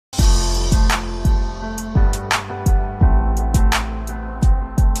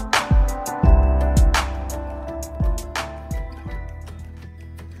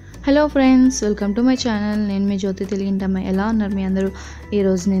Hello friends, welcome to my channel. నేను మీ జ్యోతి తెలుగింటి అమ్మాయి. ఎలా ఉన్నారు మీ అందరూ?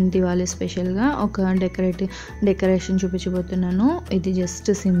 ఈరోజు నేను దివాళీ స్పెషల్గా ఒక డెకరేషన్ చూపించబోతున్నాను. ఇది జస్ట్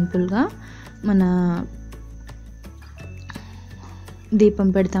సింపుల్గా మన దీపం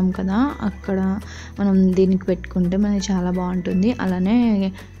పెడతాం కదా, అక్కడ మనం దీనికి పెట్టుకుంటే మనకి చాలా బాగుంటుంది. అలానే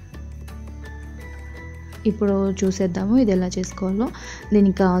ఇప్పుడు చూసేద్దాము ఇది ఎలా చేసుకోవాలో.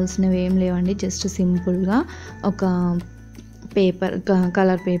 దీనికి కావాల్సినవి ఏం లేవండి, జస్ట్ సింపుల్గా ఒక పేపర్,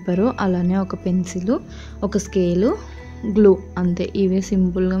 కలర్ పేపరు, అలానే ఒక పెన్సిలు, ఒక స్కేలు, గ్లూ, అంతే. ఇవే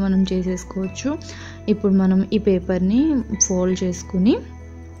సింపుల్గా మనం చేసేసుకోవచ్చు. ఇప్పుడు మనం ఈ పేపర్ని ఫోల్డ్ చేసుకుని,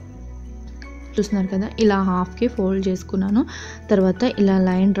 చూస్తున్నారు కదా, ఇలా హాఫ్కి ఫోల్డ్ చేసుకున్నాను. తర్వాత ఇలా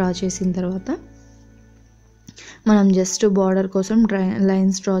లైన్ డ్రా చేసిన తర్వాత మనం జస్ట్ బార్డర్ కోసం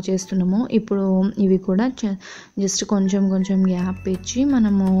లైన్స్ డ్రా చేస్తున్నాము. ఇప్పుడు ఇవి కూడా జస్ట్ కొంచెం కొంచెం గ్యాప్ ఇచ్చి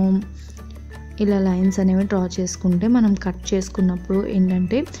మనము ఇలా లైన్స్ అనేవి డ్రా చేసుకుంటే మనం కట్ చేసుకున్నప్పుడు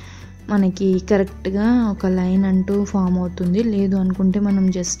ఏంటంటే మనకి కరెక్ట్గా ఒక లైన్ అంటూ ఫామ్ అవుతుంది. లేదు అనుకుంటే మనం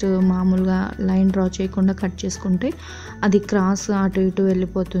జస్ట్ మామూలుగా లైన్ డ్రా చేయకుండా కట్ చేసుకుంటే అది క్రాస్ అటు ఇటు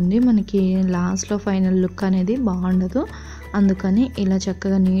వెళ్ళిపోతుంది. మనకి లాస్ట్లో ఫైనల్ లుక్ అనేది బాగుండదు. అందుకని ఇలా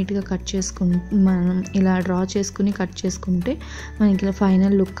చక్కగా నీట్గా కట్ మనం ఇలా డ్రా చేసుకుని కట్ చేసుకుంటే మనకి ఇలా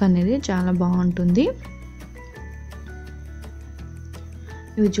ఫైనల్ లుక్ అనేది చాలా బాగుంటుంది.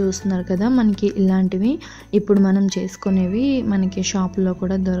 ఇవి చూస్తున్నారు కదా, మనకి ఇలాంటివి ఇప్పుడు మనం చేసుకునేవి మనకి షాపులో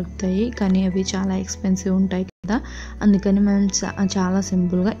కూడా దొరుకుతాయి, కానీ అవి చాలా ఎక్స్పెన్సివ్ ఉంటాయి కదా. అందుకని మనం చాలా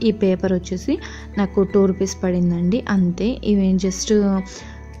సింపుల్గా ఈ పేపర్ వచ్చేసి నాకు 2 రూపీస్ పడిందండి, అంతే. ఇవి జస్ట్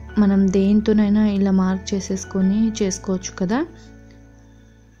మనం దేంతోనైనా ఇలా మార్క్ చేసేసుకొని చేసుకోవచ్చు కదా.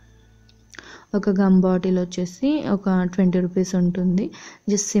 ఒక గమ్ బాటిల్ వచ్చేసి ఒక 20 రూపీస్ ఉంటుంది.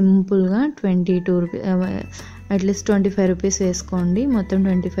 జస్ట్ సింపుల్గా 22 రూపీస్, అట్లీస్ట్ 25 రూపీస్ వేసుకోండి. మొత్తం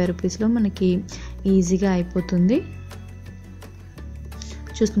 25 రూపీస్లో మనకి ఈజీగా అయిపోతుంది.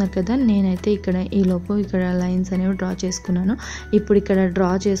 చూస్తున్నారు కదా, నేనైతే ఇక్కడ లైన్స్ అనేవి డ్రా చేసుకున్నాను. ఇప్పుడు ఇక్కడ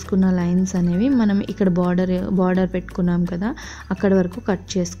డ్రా చేసుకున్న లైన్స్ అనేవి మనం ఇక్కడ బార్డర్ పెట్టుకున్నాం కదా, అక్కడ వరకు కట్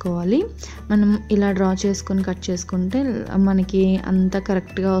చేసుకోవాలి. మనం ఇలా డ్రా చేసుకొని కట్ చేసుకుంటే మనకి అంతా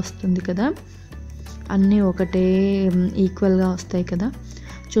కరెక్ట్గా వస్తుంది కదా, అన్నీ ఒకటే ఈక్వల్గా వస్తాయి కదా.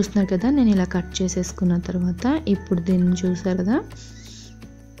 చూస్తున్నారు కదా, నేను ఇలా కట్ చేసేసుకున్న తర్వాత ఇప్పుడు దీన్ని చూసారు కదా,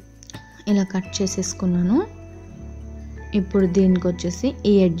 ఇలా కట్ చేసేసుకున్నాను. ఇప్పుడు దీనికి వచ్చేసి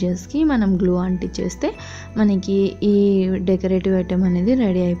ఈ ఎడ్జెస్కి మనం గ్లూ అంటించేస్తే మనకి ఈ డెకరేటివ్ ఐటెం అనేది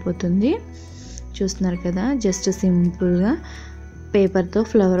రెడీ అయిపోతుంది. చూస్తున్నారు కదా, జస్ట్ సింపుల్గా పేపర్తో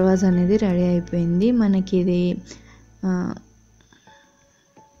ఫ్లవర్ వాజ్ అనేది రెడీ అయిపోయింది. మనకి ఇది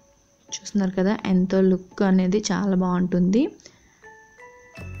చూస్తున్నారు కదా, ఎంతో లుక్ అనేది చాలా బాగుంటుంది.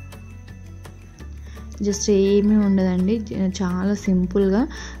 జస్ట్ ఏమీ ఉండదండి, చాలా సింపుల్గా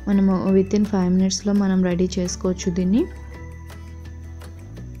మనము వితిన్ 5 మినిట్స్లో మనం రెడీ చేసుకోవచ్చు దీన్ని.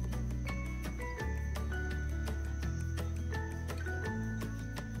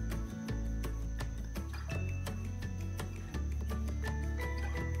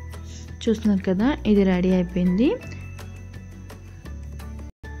 చూస్తున్నారు కదా, ఇది రెడీ అయిపోయింది,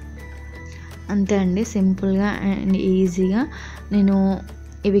 అంతే అండి. సింపుల్గా అండ్ ఈజీగా నేను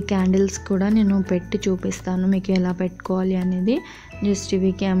ఇవి క్యాండిల్స్ కూడా నేను పెట్టి చూపిస్తాను మీకు ఎలా పెట్టుకోవాలి అనేది. జస్ట్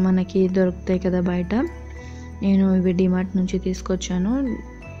ఇవి మనకి దొరుకుతాయి కదా బయట, నేను ఇవి డిమార్ట్ నుంచి తీసుకొచ్చాను.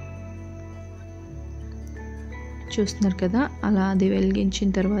 చూస్తున్నారు కదా, అలా అది వెలిగించిన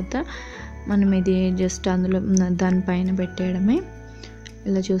తర్వాత మనం ఇది జస్ట్ అందులో దానిపైన పెట్టేయడమే.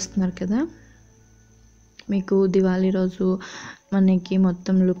 ఇలా చూస్తున్నారు కదా, మీకు దివాళీ రోజు మనకి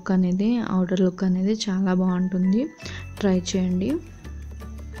మొత్తం లుక్ అనేది, అవుటర్ లుక్ అనేది చాలా బాగుంటుంది. ట్రై చేయండి.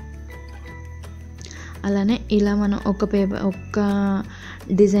 అలానే ఇలా మనం ఒక్క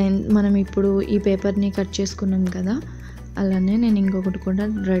డిజైన్ మనం ఇప్పుడు ఈ పేపర్ని కట్ చేసుకున్నాం కదా, అలానే నేను ఇంకొకటి కూడా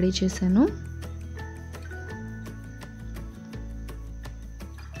రెడీ చేశాను.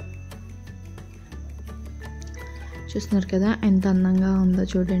 చూస్తున్నారు కదా, ఎంత అందంగా ఉందో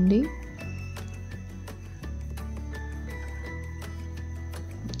చూడండి.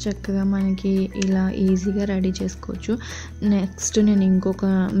 చక్కగా మనకి ఇలా ఈజీగా రెడీ చేసుకోవచ్చు. నెక్స్ట్ నేను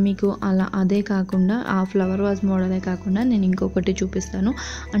మీకు అదే కాకుండా ఆ ఫ్లవర్ వాజ్ మోడలే కాకుండా నేను ఇంకొకటి చూపిస్తాను.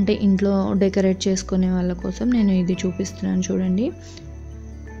 అంటే ఇంట్లో డెకరేట్ చేసుకునే వాళ్ళ కోసం నేను ఇది చూపిస్తున్నాను చూడండి.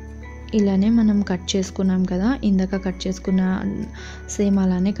 ఇలానే మనం కట్ చేసుకున్నాం కదా, ఇందాక కట్ చేసుకున్న సేమ్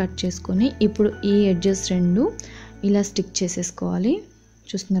అలానే కట్ చేసుకొని ఇప్పుడు ఈ ఎడ్జెస్ 2 ఇలా స్టిక్ చేసేసుకోవాలి.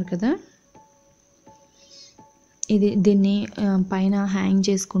 చూస్తున్నారు కదా, దీన్ని పైన హ్యాంగ్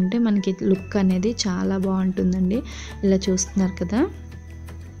చేసుకుంటే మనకి లుక్ అనేది చాలా బాగుంటుందండి. ఇలా చూస్తున్నారు కదా,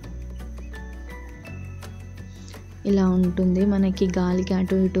 ఇలా ఉంటుంది. మనకి గాలికి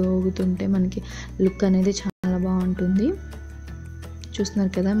అటు ఇటు ఊగుతుంటే మనకి లుక్ అనేది చాలా బాగుంటుంది.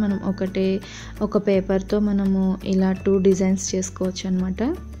 చూస్తున్నారు కదా, మనం ఒక పేపర్తో మనము ఇలా 2 డిజైన్స్ చేసుకోవచ్చు అనమాట.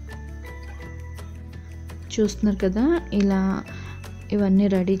 చూస్తున్నారు కదా, ఇలా ఇవన్నీ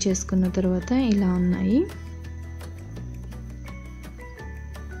రెడీ చేసుకున్న తర్వాత ఇలా ఉన్నాయి.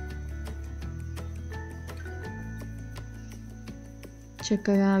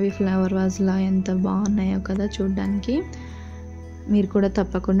 చక్కగా అవి ఫ్లవర్ వాజ్లా ఎంత బాగున్నాయో కదా చూడడానికి. మీరు కూడా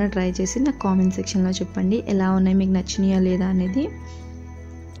తప్పకుండా ట్రై చేసి నాకు కామెంట్ సెక్షన్లో చెప్పండి ఎలా ఉన్నాయి, మీకు నచ్చినాయా లేదా అనేది.